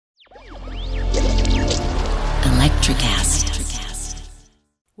Electricast.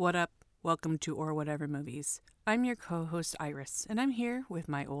 What up? Welcome to Or Whatever Movies. I'm your co-host Iris, and I'm here with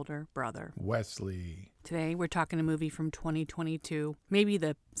my older brother, Wesley. Today we're talking a movie from 2022, maybe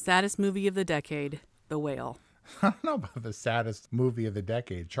the saddest movie of the decade, The Whale. I don't know about the saddest movie of the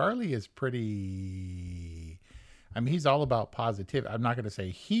decade. Charlie is pretty... he's all about positivity. I'm not going to say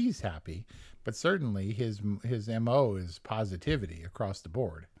he's happy, but certainly his MO is positivity across the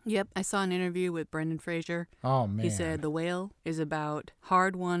board. Yep, I saw an interview with Brendan Fraser. Oh, man. He said The Whale is about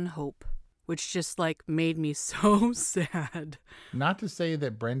hard-won hope, which just made me so sad. Not to say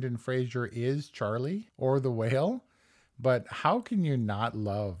that Brendan Fraser is Charlie or The Whale, but how can you not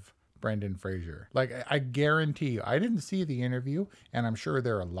love Brendan Fraser? I guarantee you, I didn't see the interview, and I'm sure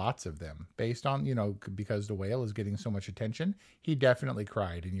there are lots of them based on, because The Whale is getting so much attention. He definitely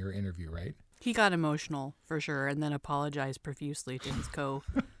cried in your interview, right? He got emotional, for sure, and then apologized profusely to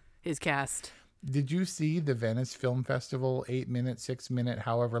his cast. Did you see the Venice Film Festival 8-minute, 6-minute,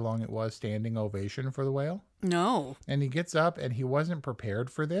 however long it was, standing ovation for The Whale? No. And he gets up and he wasn't prepared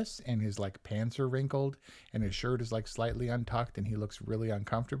for this, and his pants are wrinkled and his shirt is slightly untucked and he looks really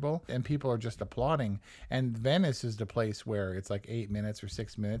uncomfortable, and people are just applauding. And Venice is the place where it's 8 minutes or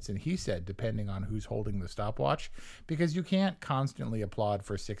 6 minutes, and he said, depending on who's holding the stopwatch, because you can't constantly applaud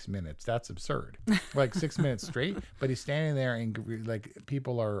for 6 minutes. That's absurd. 6 minutes straight, but he's standing there and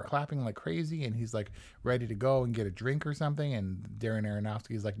people are clapping like crazy, and he's ready to go and get a drink or something, and Darren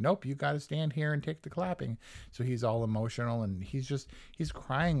Aronofsky's nope, you got to stand here and take the clapping. So he's all emotional, and he's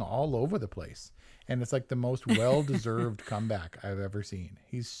crying all over the place. And it's the most well-deserved comeback I've ever seen.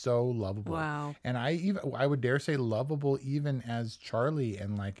 He's so lovable. Wow. And I would dare say lovable even as Charlie,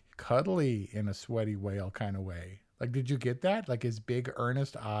 and cuddly in a Sweaty Whale kind of way. Did you get that? His big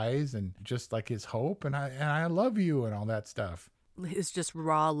earnest eyes and just his hope and I love you and all that stuff. His just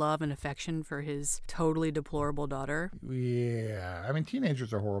raw love and affection for his totally deplorable daughter. Yeah.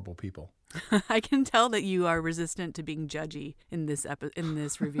 Teenagers are horrible people. I can tell that you are resistant to being judgy in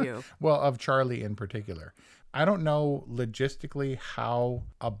this review. Well, of Charlie in particular. I don't know logistically how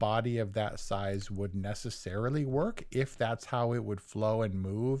a body of that size would necessarily work, if that's how it would flow and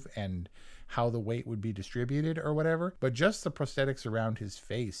move and how the weight would be distributed or whatever. But just the prosthetics around his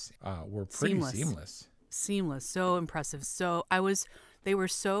face were pretty seamless. So impressive. They were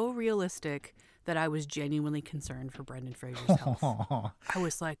so realistic that I was genuinely concerned for Brendan Fraser's health. I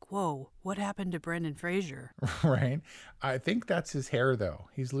was like, whoa, what happened to Brendan Fraser? Right. I think that's his hair, though.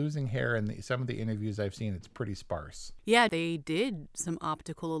 He's losing hair in some of the interviews I've seen. It's pretty sparse. Yeah, they did some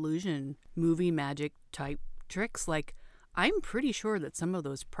optical illusion, movie magic type tricks. I'm pretty sure that some of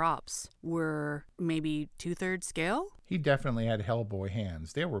those props were maybe 2/3 scale. He definitely had Hellboy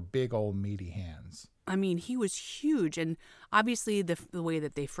hands. They were big old meaty hands. He was huge. And obviously the way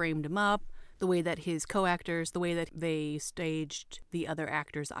that they framed him up, the way that his co-actors, the way that they staged the other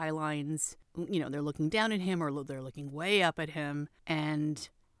actors' eye lines, they're looking down at him or they're looking way up at him, and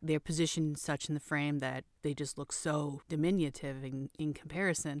they're positioned such in the frame that they just look so diminutive in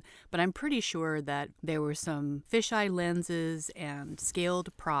comparison. But I'm pretty sure that there were some fisheye lenses and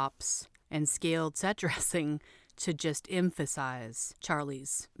scaled props and scaled set dressing to just emphasize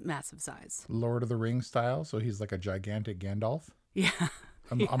Charlie's massive size. Lord of the Rings style, so he's like a gigantic Gandalf. Yeah.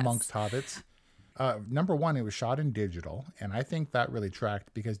 Amongst hobbits. Number one, it was shot in digital, and I think that really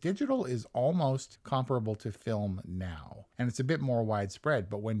tracked because digital is almost comparable to film now, and it's a bit more widespread.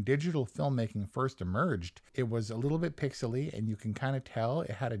 But when digital filmmaking first emerged, it was a little bit pixely, and you can kind of tell it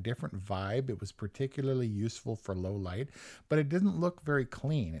had a different vibe. It was particularly useful for low light, but it didn't look very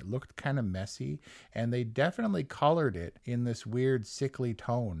clean. It looked kind of messy, and they definitely colored it in this weird sickly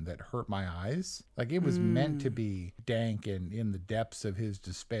tone that hurt my eyes. It was meant to be dank and in the depths of his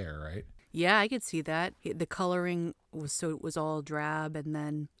despair, right? Yeah, I could see that. The coloring was all drab, and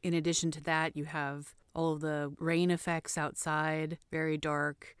then in addition to that, you have all of the rain effects outside, very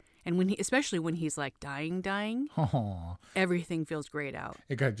dark. And especially when he's dying, everything feels grayed out.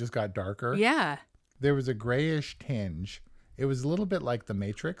 It just got darker. Yeah. There was a grayish tinge. It was a little bit like The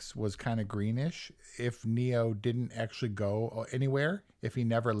Matrix was kind of greenish. If Neo didn't actually go anywhere, if he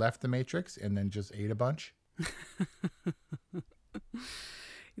never left The Matrix and then just ate a bunch.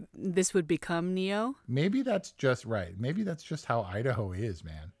 This would become Neo? Maybe that's just right. Maybe that's just how Idaho is,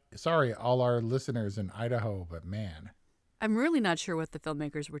 man. Sorry, all our listeners in Idaho, but man. I'm really not sure what the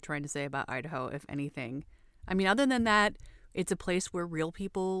filmmakers were trying to say about Idaho, if anything. Other than that, it's a place where real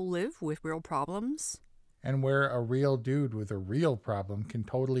people live with real problems. And where a real dude with a real problem can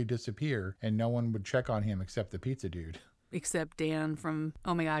totally disappear and no one would check on him except the pizza dude. Except Dan from,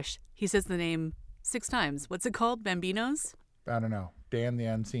 oh my gosh, he says the name 6 times. What's it called? Bambino's? I don't know. Dan the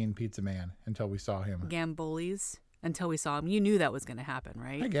Unseen Pizza Man until we saw him. Gamboli's. until we saw him. You knew that was going to happen, I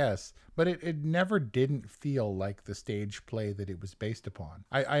right? guess. But it never didn't feel like the stage play that it was based upon.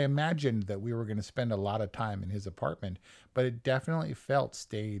 I imagined that we were going to spend a lot of time in his apartment, but it definitely felt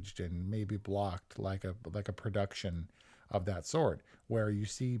staged and maybe blocked like a production of that sort, where you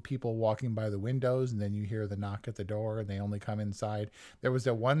see people walking by the windows and then you hear the knock at the door and they only come inside. There was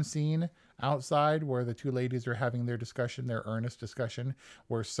that one scene outside where the two ladies are having their discussion, their earnest discussion,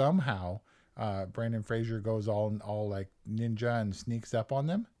 where somehow Brandon Fraser goes all like ninja and sneaks up on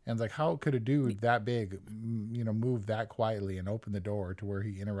them. And it's like, how could a dude that big, move that quietly and open the door to where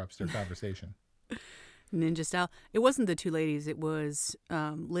he interrupts their conversation? Ninja style. It wasn't the two ladies. It was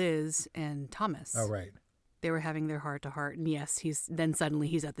Liz and Thomas. Oh, right. They were having their heart to heart, and yes, then suddenly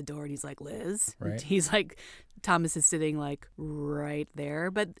he's at the door and he's like, Liz. Right. He's like, Thomas is sitting like right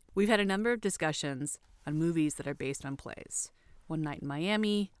there. But we've had a number of discussions on movies that are based on plays. One Night in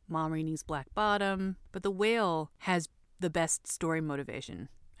Miami, Ma Rainey's Black Bottom, but The Whale has the best story motivation,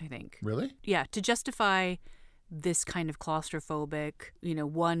 I think. Really? Yeah, to justify this kind of claustrophobic,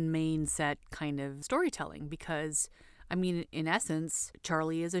 one main set kind of storytelling, because I mean, in essence,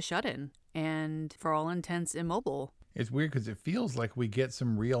 Charlie is a shut-in and for all intents immobile. It's weird because it feels like we get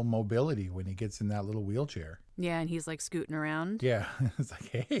some real mobility when he gets in that little wheelchair. Yeah, and he's like scooting around. Yeah. It's like,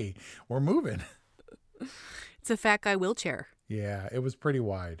 hey, we're moving. It's a fat guy wheelchair. Yeah, it was pretty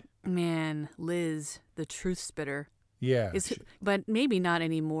wide. Man, Liz, the truth spitter. Yeah. But maybe not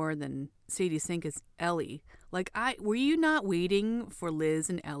any more than Sadie Sink is Ellie. Like, were you not waiting for Liz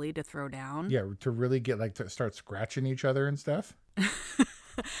and Ellie to throw down? Yeah, to really get to start scratching each other and stuff.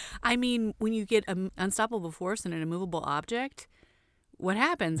 I mean, when you get an unstoppable force in an immovable object, what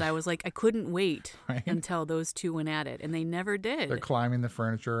happens? I was like, I couldn't wait Right? until those two went at it, and they never did. They're climbing the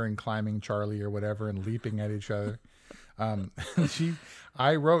furniture and climbing Charlie or whatever and leaping at each other.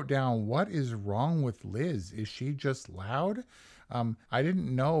 I wrote down, what is wrong with Liz? Is she just loud? I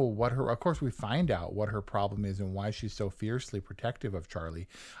didn't know of course we find out what her problem is and why she's so fiercely protective of Charlie.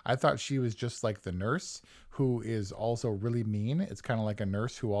 I thought she was just like the nurse who is also really mean. It's kind of like a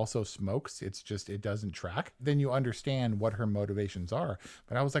nurse who also smokes. It's just, it doesn't track. Then you understand what her motivations are.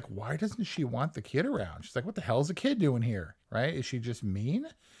 But I was like, why doesn't she want the kid around? She's like, what the hell is the kid doing here? Right? Is she just mean?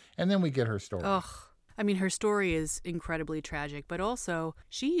 And then we get her story. Ugh. I mean, her story is incredibly tragic, but also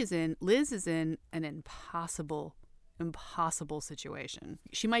Liz is in an impossible situation.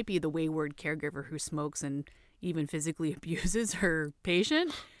 She might be the wayward caregiver who smokes and even physically abuses her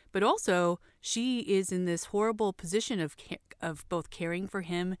patient, but also she is in this horrible position of both caring for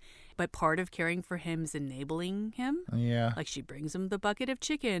him, but part of caring for him is enabling him. Yeah. Like, she brings him the bucket of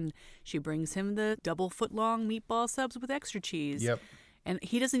chicken. She brings him the double foot-long meatball subs with extra cheese. Yep. And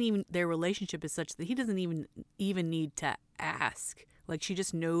their relationship is such that he doesn't even need to ask. Like, she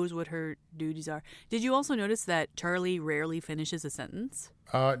just knows what her duties are. Did you also notice that Charlie rarely finishes a sentence?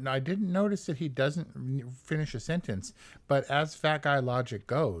 No, I didn't notice that he doesn't finish a sentence. But as fat guy logic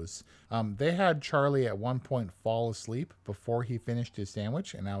goes, they had Charlie at one point fall asleep before he finished his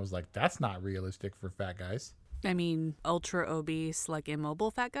sandwich. And I was like, that's not realistic for fat guys. I mean, ultra obese, like immobile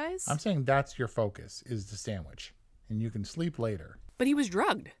fat guys? I'm saying that's your focus, is the sandwich. And you can sleep later. But he was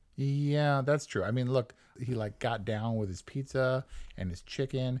drugged. Yeah, that's true. I mean, look, he got down with his pizza and his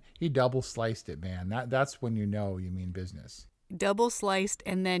chicken. He double sliced it, man. That's when you know you mean business. Double sliced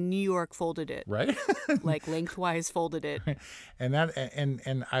and then New York folded it. Right? Like lengthwise folded it. And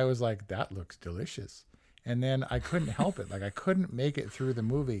I was like, that looks delicious. And then I couldn't help it. Like, I couldn't make it through the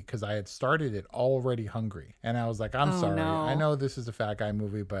movie because I had started it already hungry. And I was like, I'm sorry. No. I know this is a fat guy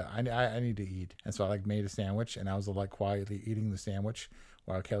movie, but I need to eat. And so I made a sandwich, and I was quietly eating the sandwich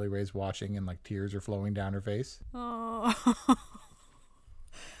while Kelly Ray's watching, and tears are flowing down her face. Oh.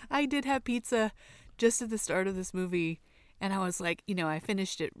 I did have pizza just at the start of this movie. And I was like, I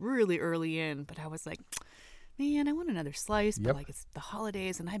finished it really early in, but I was like, man, I want another slice. Yep. But it's the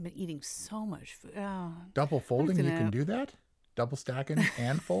holidays and I've been eating so much food. Oh. Double folding, you can do that? Double stacking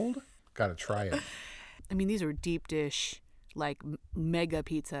and fold? Gotta try it. I mean, these are deep dish, mega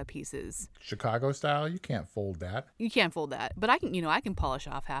pizza pieces. Chicago style, you can't fold that. You can't fold that. But I can polish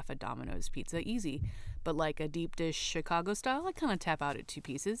off half a Domino's pizza easy. But a deep dish Chicago style, I kind of tap out at 2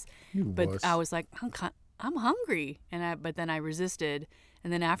 pieces. But wuss. I was like, I'm hungry. But then I resisted.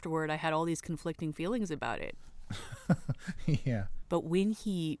 And then afterward, I had all these conflicting feelings about it. Yeah. But when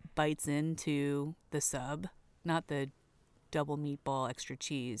he bites into the sub, not the double meatball extra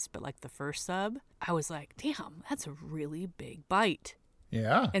cheese, but the first sub, I was like, damn, that's a really big bite.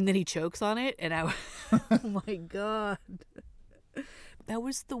 Yeah. And then he chokes on it, and oh my God. That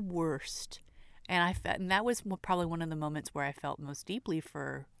was the worst. And that was probably one of the moments where I felt most deeply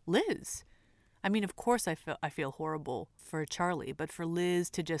for Liz. I mean, of course I feel horrible for Charlie, but for Liz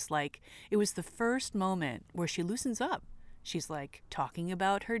to just like, it was the first moment where she loosens up. She's like talking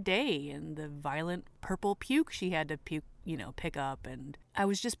about her day and the violent purple puke she had to pick up. And I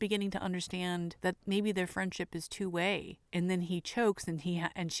was just beginning to understand that maybe their friendship is two-way. And then he chokes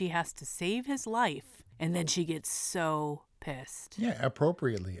and she has to save his life. And then she gets so pissed. Yeah,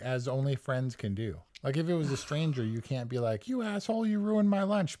 appropriately, as only friends can do. Like if it was a stranger, you can't be like, you asshole, you ruined my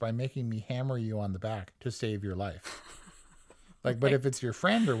lunch by making me hammer you on the back to save your life. Like, but if it's your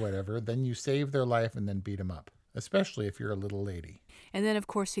friend or whatever, then you save their life and then beat them up. Especially if you're a little lady. And then, of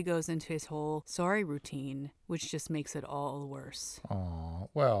course, he goes into his whole sorry routine, which just makes it all worse. Oh,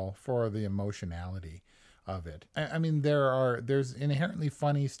 well, for the emotionality of it. I mean, there's inherently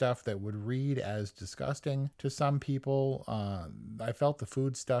funny stuff that would read as disgusting to some people. I felt the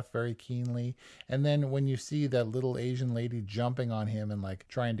food stuff very keenly. And then when you see that little Asian lady jumping on him and like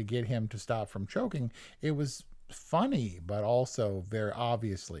trying to get him to stop from choking, it was funny, but also very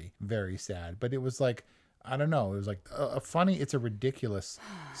obviously very sad. But it was like, I don't know. It was like it's a ridiculous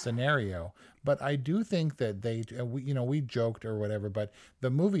scenario, but I do think that we joked or whatever, but the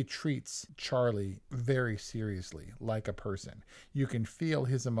movie treats Charlie very seriously, like a person. You can feel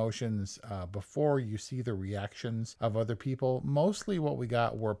his emotions before you see the reactions of other people. Mostly what we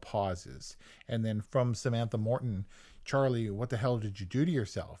got were pauses. And then from Samantha Morton, Charlie, what the hell did you do to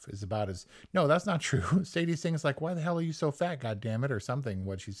yourself? Is about as, no, that's not true. Sadie Singh's like, why the hell are you so fat, goddammit, or something,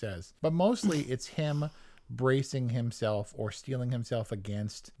 what she says. But mostly it's him bracing himself or steeling himself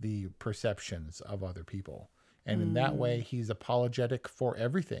against the perceptions of other people. And in that way, he's apologetic for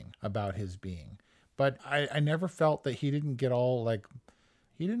everything about his being. But I never felt that he didn't get all like,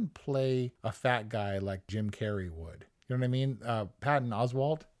 he didn't play a fat guy like Jim Carrey would. You know what I mean? Patton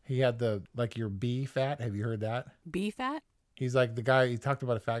Oswalt, he had the, like your B fat. Have you heard that? B fat? He's like the guy, he talked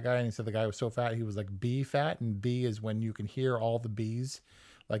about a fat guy and he said the guy was so fat, he was like B fat. And B is when you can hear all the B's.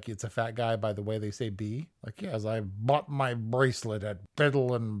 Like it's a fat guy by the way they say B. Like, yes, I bought my bracelet at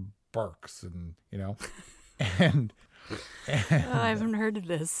Biddle and Burke's and, and I haven't heard of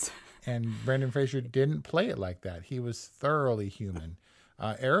this. And Brendan Fraser didn't play it like that. He was thoroughly human,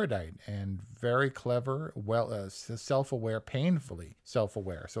 erudite and very clever, self-aware, painfully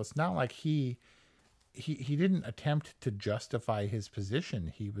self-aware. So it's not like he didn't attempt to justify his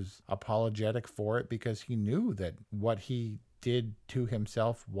position. He was apologetic for it because he knew that what he did to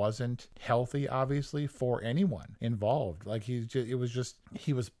himself wasn't healthy, obviously, for anyone involved. Like he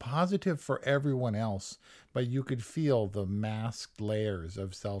was positive for everyone else, but you could feel the masked layers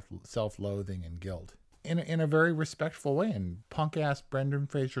of self-loathing and guilt. In a very respectful way. And punk-ass Brendan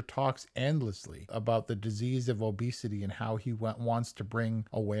Fraser talks endlessly about the disease of obesity and how he wants to bring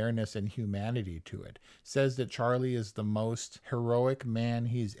awareness and humanity to it. Says that Charlie is the most heroic man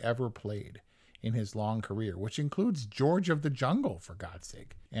he's ever played in his long career, which includes George of the Jungle, for God's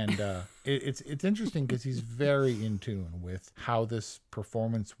sake. And it's interesting because he's very in tune with how this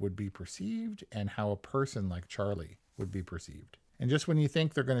performance would be perceived and how a person like Charlie would be perceived. And just when you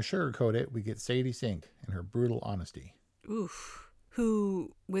think they're going to sugarcoat it, we get Sadie Sink and her brutal honesty. Oof.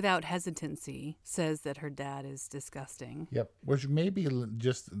 Who, without hesitancy, says that her dad is disgusting. Yep. Which may be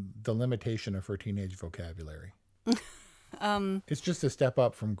just the limitation of her teenage vocabulary. It's just a step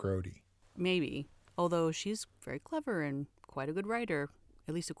up from grody. Maybe. Although she's very clever and quite a good writer,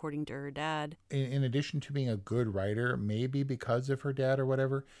 at least according to her dad. In addition to being a good writer, maybe because of her dad or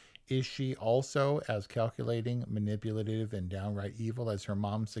whatever, is she also as calculating, manipulative, and downright evil as her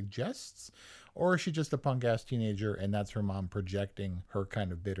mom suggests? Or is she just a punk-ass teenager and that's her mom projecting her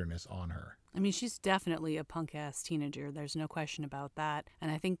kind of bitterness on her? I mean, she's definitely a punk-ass teenager. There's no question about that.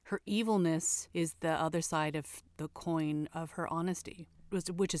 And I think her evilness is the other side of the coin of her honesty,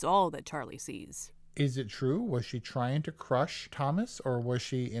 which is all that Charlie sees. Is it true? Was she trying to crush Thomas, or was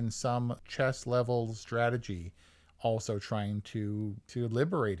she in some chess-level strategy also trying to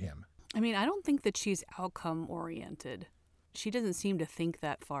liberate him? I mean, I don't think that she's outcome-oriented. She doesn't seem to think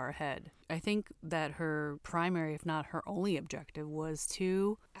that far ahead. I think that her primary, if not her only objective, was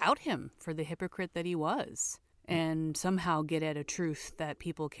to out him for the hypocrite that he was and somehow get at a truth that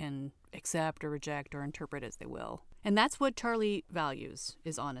people can accept or reject or interpret as they will. And that's what Charlie values,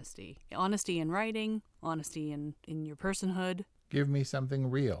 is honesty. Honesty in writing, honesty in your personhood. Give me something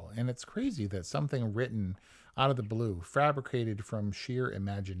real. And it's crazy that something written out of the blue, fabricated from sheer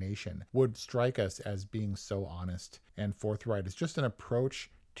imagination, would strike us as being so honest and forthright. It's just an approach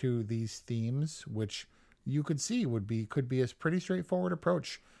to these themes, which you could see could be a pretty straightforward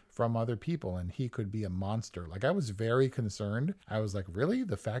approach from other people, and he could be a monster. Like, I was very concerned. I was like, really?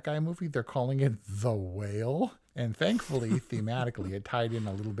 The Fat Guy movie? They're calling it The Whale? And thankfully, thematically, it tied in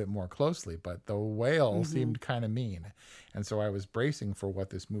a little bit more closely, but the whale Mm-hmm. seemed kind of mean. And so I was bracing for what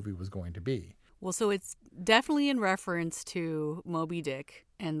this movie was going to be. Well, so it's definitely in reference to Moby Dick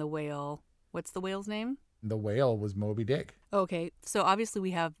and the whale. What's the whale's name? The whale was Moby Dick. Okay, so obviously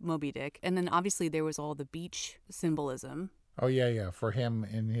we have Moby Dick, and then obviously there was all the beach symbolism. Oh yeah, for him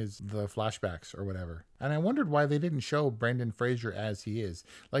in the flashbacks or whatever. And I wondered why they didn't show Brendan Fraser as he is.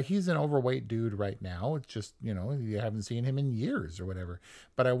 Like he's an overweight dude right now. It's just, you haven't seen him in years or whatever.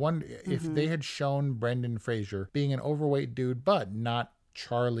 But I wonder if they had shown Brendan Fraser being an overweight dude, but not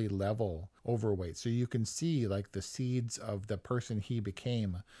Charlie level overweight. So you can see like the seeds of the person he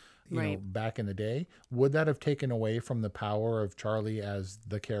became Right. back in the day. Would that have taken away from the power of Charlie as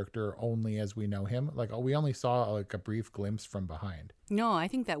the character only as we know him? Like, we only saw like a brief glimpse from behind. No, I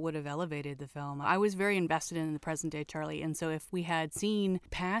think that would have elevated the film. I was very invested in the present day Charlie, and so if we had seen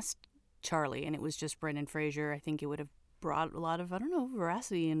past Charlie and it was just Brendan Fraser, I think it would have brought a lot of, I don't know,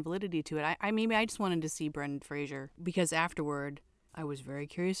 veracity and validity to it. I maybe I just wanted to see Brendan Fraser because afterward I was very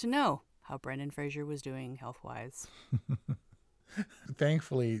curious to know how Brendan Fraser was doing health wise.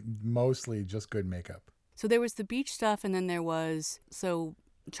 Thankfully, mostly just good makeup. So there was the beach stuff, and then there was, so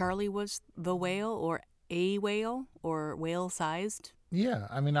Charlie was the whale or a whale or whale sized. Yeah,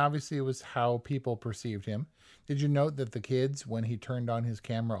 I mean, obviously it was how people perceived him. Did you note that the kids, when he turned on his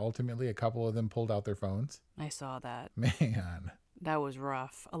camera, ultimately a couple of them pulled out their phones? I saw that. Man, That was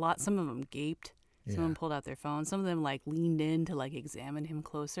rough. Some of them gaped. Some of yeah, them pulled out their phones. Some of them like leaned in to like examine him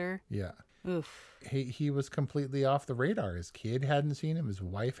closer. yeah. Oof. He was completely off the radar. His kid hadn't seen him. His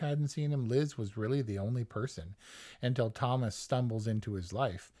wife hadn't seen him. Liz was really the only person until Thomas stumbles into his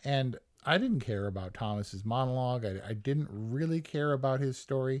life. And I didn't care about Thomas's monologue. I didn't really care about his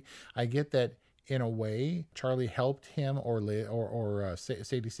story. I get that in a way, Charlie helped him, or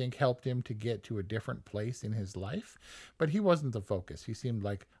Sadie Sink helped him to get to a different place in his life, but he wasn't the focus. He seemed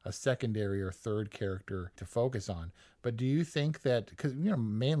like a secondary or third character to focus on. But do you think that, because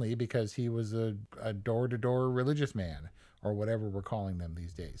mainly because he was a door-to-door religious man, or whatever we're calling them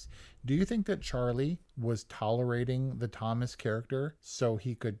these days, do you think that Charlie was tolerating the Thomas character so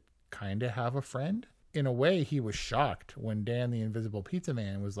he could kind of have a friend? In a way, he was shocked when Dan the Invisible Pizza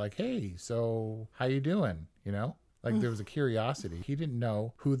Man was like, "Hey, so how you doing?" Like there was a curiosity. He didn't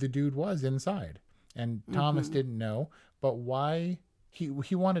know who the dude was inside, and Thomas didn't know. But why? He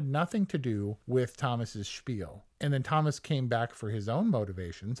wanted nothing to do with Thomas's spiel, and then Thomas came back for his own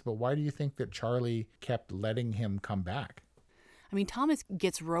motivations. But why do you think that Charlie kept letting him come back? I mean, Thomas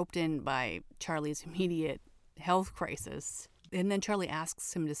gets roped in by Charlie's immediate health crisis, and then Charlie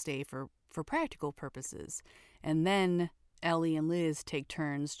asks him to stay for practical purposes. And then Ellie and Liz take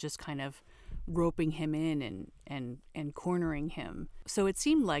turns just kind of roping him in and cornering him. So it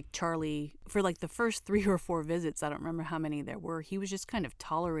seemed like Charlie, for like the first 3 or 4 visits, I don't remember how many there were, he was just kind of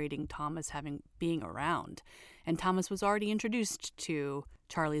tolerating Thomas being around. And Thomas was already introduced to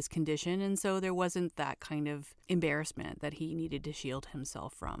Charlie's condition, and so there wasn't that kind of embarrassment that he needed to shield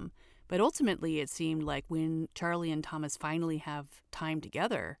himself from. But ultimately, it seemed like when Charlie and Thomas finally have time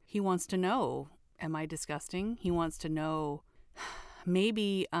together, he wants to know, am I disgusting? He wants to know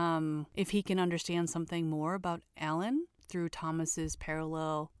maybe if he can understand something more about Alan through Thomas's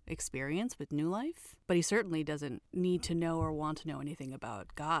parallel experience with New Life. But he certainly doesn't need to know or want to know anything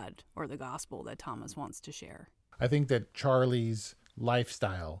about God or the gospel that Thomas wants to share. I think that Charlie's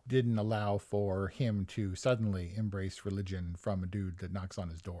lifestyle didn't allow for him to suddenly embrace religion from a dude that knocks on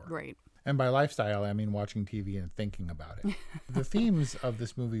his door. Right. And by lifestyle, I mean watching TV and thinking about it. The themes of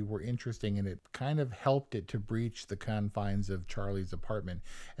this movie were interesting, and it kind of helped it to breach the confines of Charlie's apartment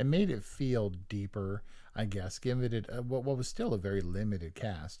and made it feel deeper, I guess, given it what was still a very limited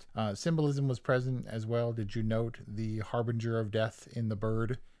cast. Symbolism was present as well. Did you note the harbinger of death in the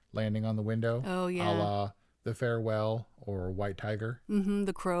bird landing on the window? Oh, yeah. A la The Farewell or White Tiger?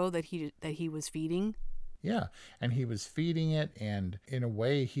 The crow that he was feeding. Yeah, and he was feeding it, and in a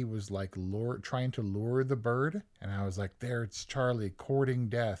way he was like trying to lure the bird, and I was like, there, it's Charlie courting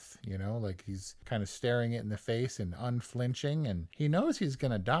death, like he's kind of staring it in the face and unflinching, and he knows he's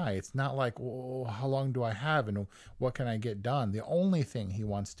gonna die. It's not like, oh, how long do I have and what can I get done? The only thing he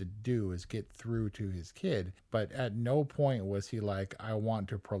wants to do is get through to his kid, but at no point was he like, I want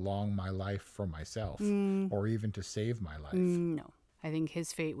to prolong my life for myself or even to save my life. No. I think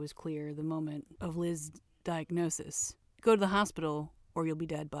his fate was clear the moment of Liz's diagnosis. Go to the hospital or you'll be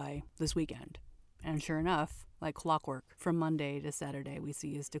dead by this weekend. And sure enough, like clockwork, from Monday to Saturday we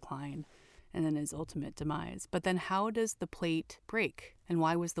see his decline and then his ultimate demise. But then how does the plate break? And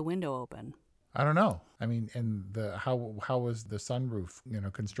why was the window open? I don't know. I mean, and the how was the sunroof,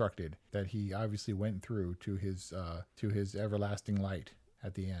 constructed that he obviously went through to his everlasting light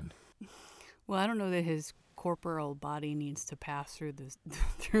at the end? Well, I don't know that his corporeal body needs to pass through the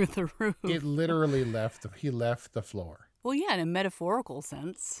through the roof. It literally he left the floor. Well, yeah, in a metaphorical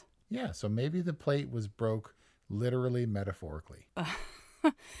sense. Yeah, so maybe the plate was broke literally metaphorically.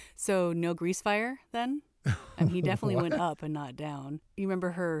 So no grease fire then? And he definitely What? went up and not down. You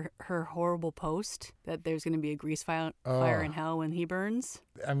remember her horrible post that there's going to be a grease fire Oh. in hell when he burns?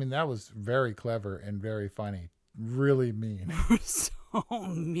 I mean, that was very clever and very funny. Really mean. So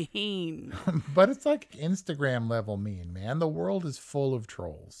mean. But it's like Instagram level mean, man. The world is full of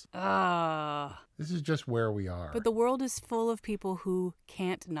trolls. Ah. This is just where we are. But the world is full of people who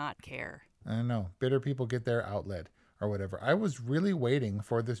can't not care. I don't know. Bitter people get their outlet or whatever. I was really waiting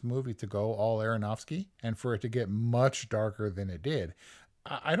for this movie to go all Aronofsky and for it to get much darker than it did.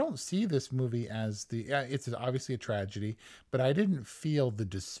 I don't see this movie as it's obviously a tragedy, but I didn't feel the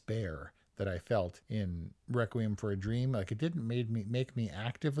despair that I felt in Requiem for a Dream. Like, it didn't make me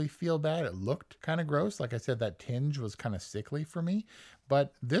actively feel bad. It looked kind of gross. Like I said, that tinge was kind of sickly for me.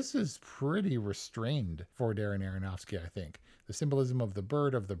 But this is pretty restrained for Darren Aronofsky, I think. The symbolism of the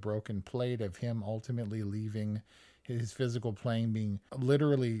bird, of the broken plate, of him ultimately leaving his physical plane, being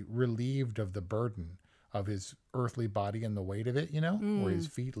literally relieved of the burden of his earthly body and the weight of it, where his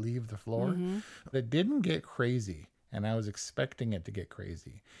feet leave the floor. Mm-hmm. But it didn't get crazy. And I was expecting it to get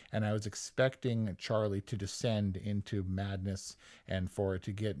crazy. And I was expecting Charlie to descend into madness and for it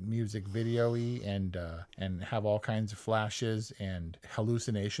to get music video-y and have all kinds of flashes and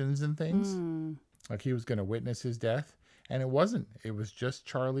hallucinations and things. Like he was going to witness his death. And it wasn't. It was just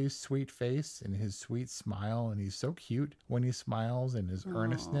Charlie's sweet face and his sweet smile. And he's so cute when he smiles, and his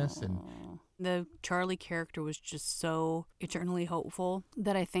earnestness. And the Charlie character was just so eternally hopeful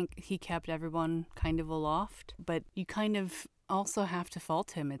that I think he kept everyone kind of aloft. But you kind of also have to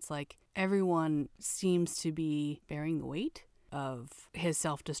fault him. It's like everyone seems to be bearing the weight of his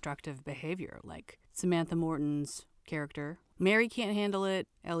self-destructive behavior. Like Samantha Morton's character. Mary can't handle it.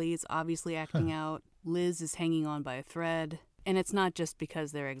 Ellie's obviously acting out. Liz is hanging on by a thread. And it's not just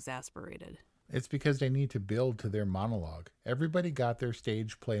because they're exasperated. it's because they need to build to their monologue. Everybody got their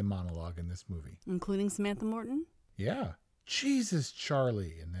stage play monologue in this movie. Including Samantha Morton? Yeah. Jesus,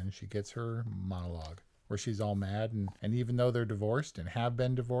 Charlie. And then she gets her monologue where she's all mad. And even though they're divorced and have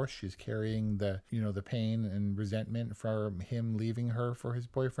been divorced, she's carrying the pain and resentment from him leaving her for his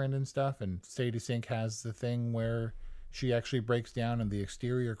boyfriend and stuff. And Sadie Sink has the thing where she actually breaks down and the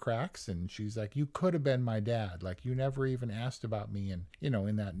exterior cracks, and she's like, you could have been my dad. Like, you never even asked about me. And,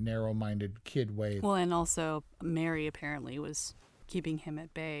 in that narrow-minded kid way. Well, and also Mary apparently was keeping him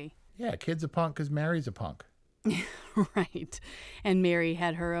at bay. Yeah, kid's a punk because Mary's a punk. Right. And Mary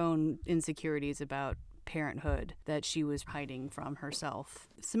had her own insecurities about parenthood that she was hiding from herself.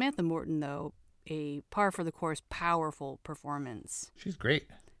 Samantha Morton, though, a par for the course, powerful performance. She's great.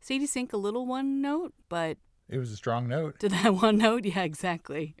 Sadie Sink, a little one note, but... It was a strong note. To that one note? Yeah,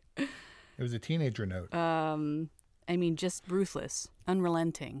 exactly. It was a teenager note. I mean, just ruthless,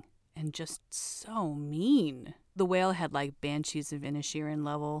 unrelenting, and just so mean. The Whale had like Banshees of Inisherin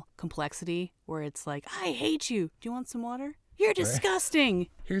level complexity, where it's like, I hate you. Do you want some water? You're disgusting.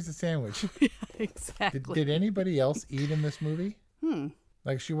 Here's a sandwich. Yeah, exactly. Did anybody else eat in this movie?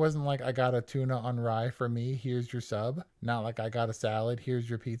 Like, she wasn't like, I got a tuna on rye for me, here's your sub. Not like, I got a salad, here's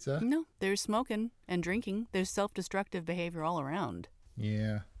your pizza. No, there's smoking and drinking. There's self-destructive behavior all around.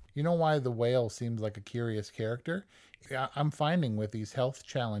 Yeah. You know why the Whale seems like a curious character? I'm finding with these health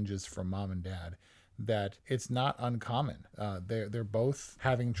challenges from mom and dad that it's not uncommon. They're both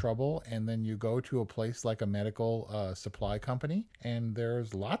having trouble, and then you go to a place like a medical supply company, and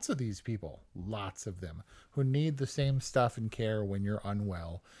there's lots of these people, lots of them, who need the same stuff and care when you're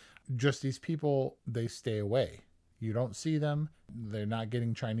unwell. Just these people, they stay away. You don't see them. They're not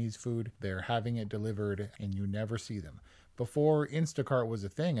getting Chinese food. They're having it delivered, and you never see them. Before Instacart was a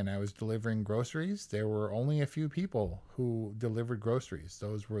thing and I was delivering groceries, there were only a few people who delivered groceries.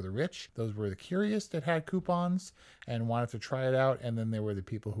 Those were the rich, those were the curious that had coupons and wanted to try it out, and then there were the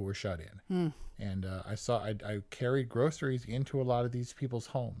people who were shut in. And I carried groceries into a lot of these people's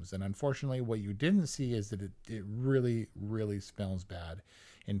homes. And unfortunately, what you didn't see is that it really, really smells bad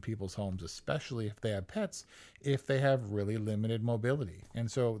in people's homes, especially if they have pets, if they have really limited mobility.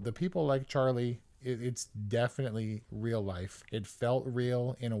 And so the people like Charlie, it's definitely real life. It felt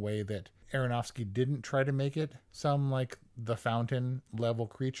real in a way that Aronofsky didn't try to make it some like the Fountain level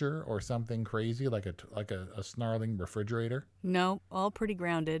creature or something crazy like a snarling refrigerator. No, all pretty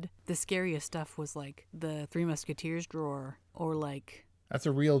grounded. The scariest stuff was like the Three Musketeers drawer, or like That's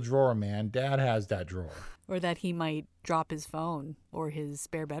a real drawer, man. Dad has that drawer. Or that he might drop his phone or his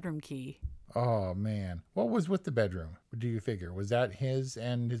spare bedroom key. Oh, man. What was with the bedroom, do you figure? Was that his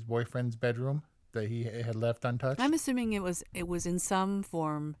and his boyfriend's bedroom that he had left untouched? I'm assuming it was in some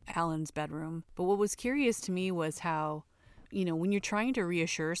form Alan's bedroom. But what was curious to me was how, when you're trying to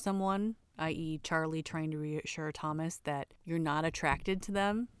reassure someone, i.e. Charlie trying to reassure Thomas that you're not attracted to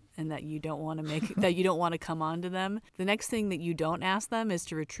them and that you don't want to that you don't want to come on to them, the next thing that you don't ask them is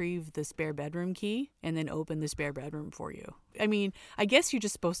to retrieve the spare bedroom key and then open the spare bedroom for you. I mean, I guess you're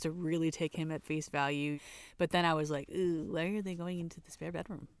just supposed to really take him at face value. But then I was like, ooh, why are they going into the spare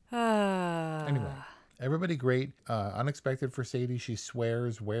bedroom? Anyway, everybody great. Unexpected for Sadie. She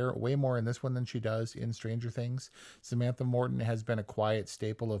swears way more in this one than she does in Stranger Things. Samantha Morton has been a quiet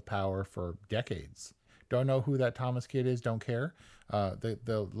staple of power for decades. Don't know who that Thomas kid is. Don't care.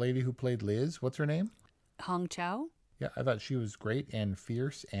 The lady who played Liz, what's her name? Hong Chow? Yeah, I thought she was great and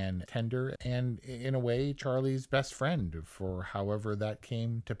fierce and tender and, in a way, Charlie's best friend for however that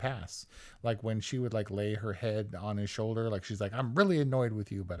came to pass. Like when she would lay her head on his shoulder, like she's like, I'm really annoyed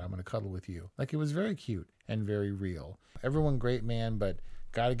with you, but I'm going to cuddle with you. Like it was very cute and very real. Everyone great, man, but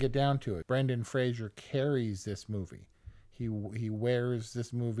got to get down to it. Brendan Fraser carries this movie. He wears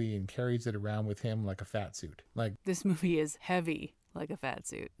this movie and carries it around with him like a fat suit. Like this movie is heavy like a fat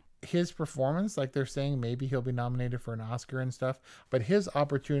suit. His performance, like they're saying, maybe he'll be nominated for an Oscar and stuff, but his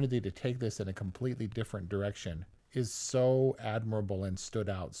opportunity to take this in a completely different direction is so admirable and stood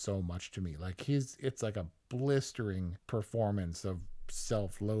out so much to me. Like it's like a blistering performance of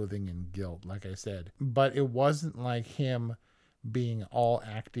self-loathing and guilt, like I said. But it wasn't like him being all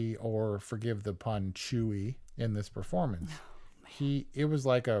acty or, forgive the pun, chewy in this performance. It was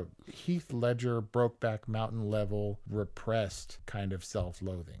like a Heath Ledger Brokeback Mountain level repressed kind of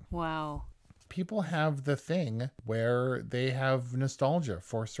self-loathing. Wow. People have the thing where they have nostalgia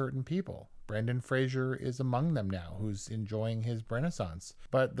for certain people. Brendan Fraser is among them now, who's enjoying his renaissance.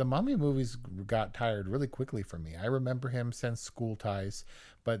 But the Mummy movies got tired really quickly for me. I remember him since School Ties,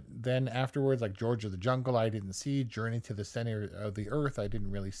 but then afterwards, like George of the Jungle, I didn't see. Journey to the Center of the Earth, I didn't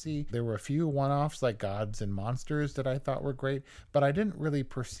really see. There were a few one-offs like Gods and Monsters that I thought were great, but I didn't really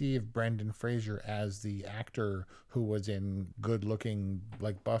perceive Brendan Fraser as the actor who was in good-looking,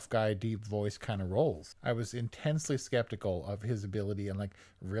 like buff guy, deep voice kind of roles. I was intensely skeptical of his ability and like,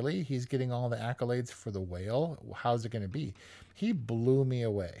 really? He's getting all the accolades for The Whale? How's it going to be? He blew me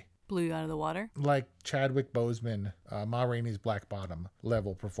away. Blew you out of the water? Like Chadwick Boseman, Ma Rainey's Black Bottom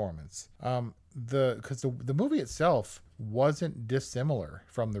level performance. Because the movie itself wasn't dissimilar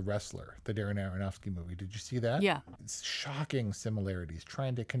from The Wrestler, the Darren Aronofsky movie. Did you see that? Yeah. It's shocking similarities,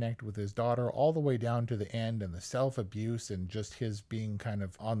 trying to connect with his daughter all the way down to the end, and the self-abuse and just his being kind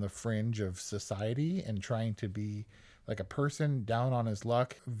of on the fringe of society and trying to be like a person down on his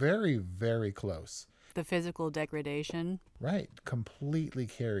luck. Very, very close. The physical degradation. Right. Completely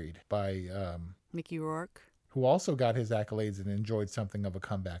carried by Mickey Rourke, who also got his accolades and enjoyed something of a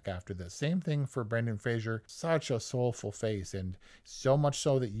comeback after this. Same thing for Brendan Fraser. Such a soulful face, and so much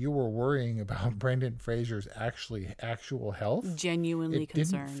so that you were worrying about Brendan Fraser's actual health. Genuinely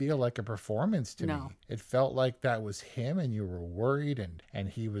concerned. It didn't feel like a performance to me. It felt like that was him, and you were worried, and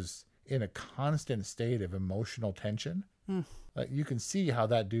he was in a constant state of emotional tension. You can see how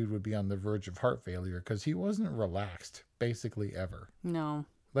that dude would be on the verge of heart failure because he wasn't relaxed basically ever. No.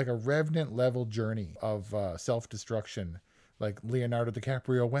 Like a Revenant level journey of self-destruction. Like Leonardo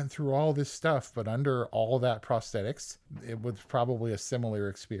DiCaprio went through all this stuff, but under all that prosthetics, it was probably a similar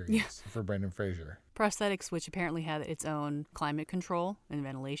experience for Brendan Fraser. Prosthetics, which apparently had its own climate control and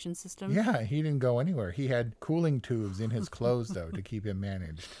ventilation system. Yeah, he didn't go anywhere. He had cooling tubes in his clothes, though, to keep him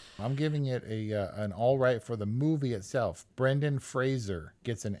managed. I'm giving it an all right for the movie itself. Brendan Fraser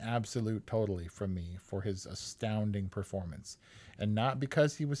gets an absolute totally from me for his astounding performance. And not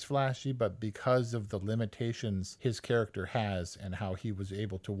because he was flashy, but because of the limitations his character has and how he was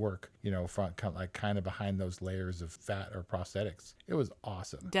able to work, kind of behind those layers of fat or prosthetics. It was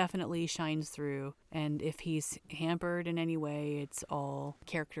awesome. Definitely shines through. And if he's hampered in any way, it's all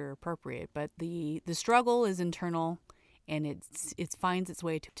character appropriate. But the struggle is internal, and it finds its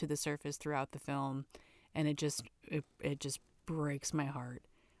way to the surface throughout the film, and it just breaks my heart.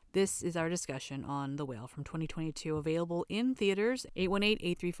 This is our discussion on The Whale from 2022, available in theaters,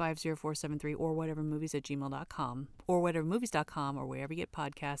 818-835-0473, or whatevermovies@gmail.com, or whatevermovies.com, or wherever you get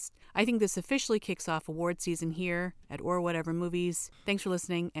podcasts. I think this officially kicks off award season here at Or Whatever Movies. Thanks for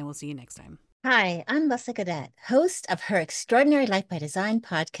listening, and we'll see you next time. Hi, I'm Leslie Godet, host of Her Extraordinary Life by Design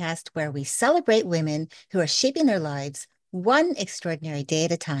podcast, where we celebrate women who are shaping their lives one extraordinary day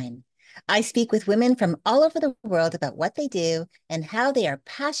at a time. I speak with women from all over the world about what they do and how they are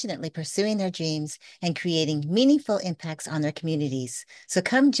passionately pursuing their dreams and creating meaningful impacts on their communities. So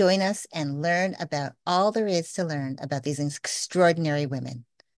come join us and learn about all there is to learn about these extraordinary women.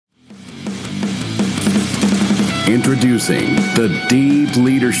 Introducing the Deep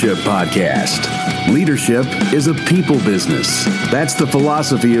Leadership Podcast. Leadership is a people business. That's the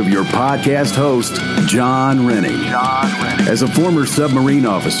philosophy of your podcast host, John Rennie. As a former submarine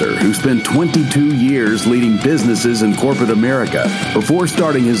officer who spent 22 years leading businesses in corporate America before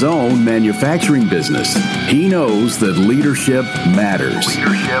starting his own manufacturing business, he knows that leadership matters.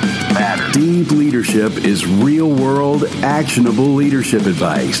 Deep Leadership is real-world, actionable leadership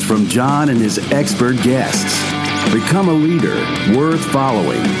advice from John and his expert guests. Become a leader worth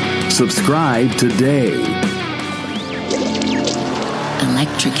following. Subscribe today.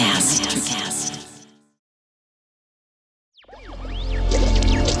 Electricast.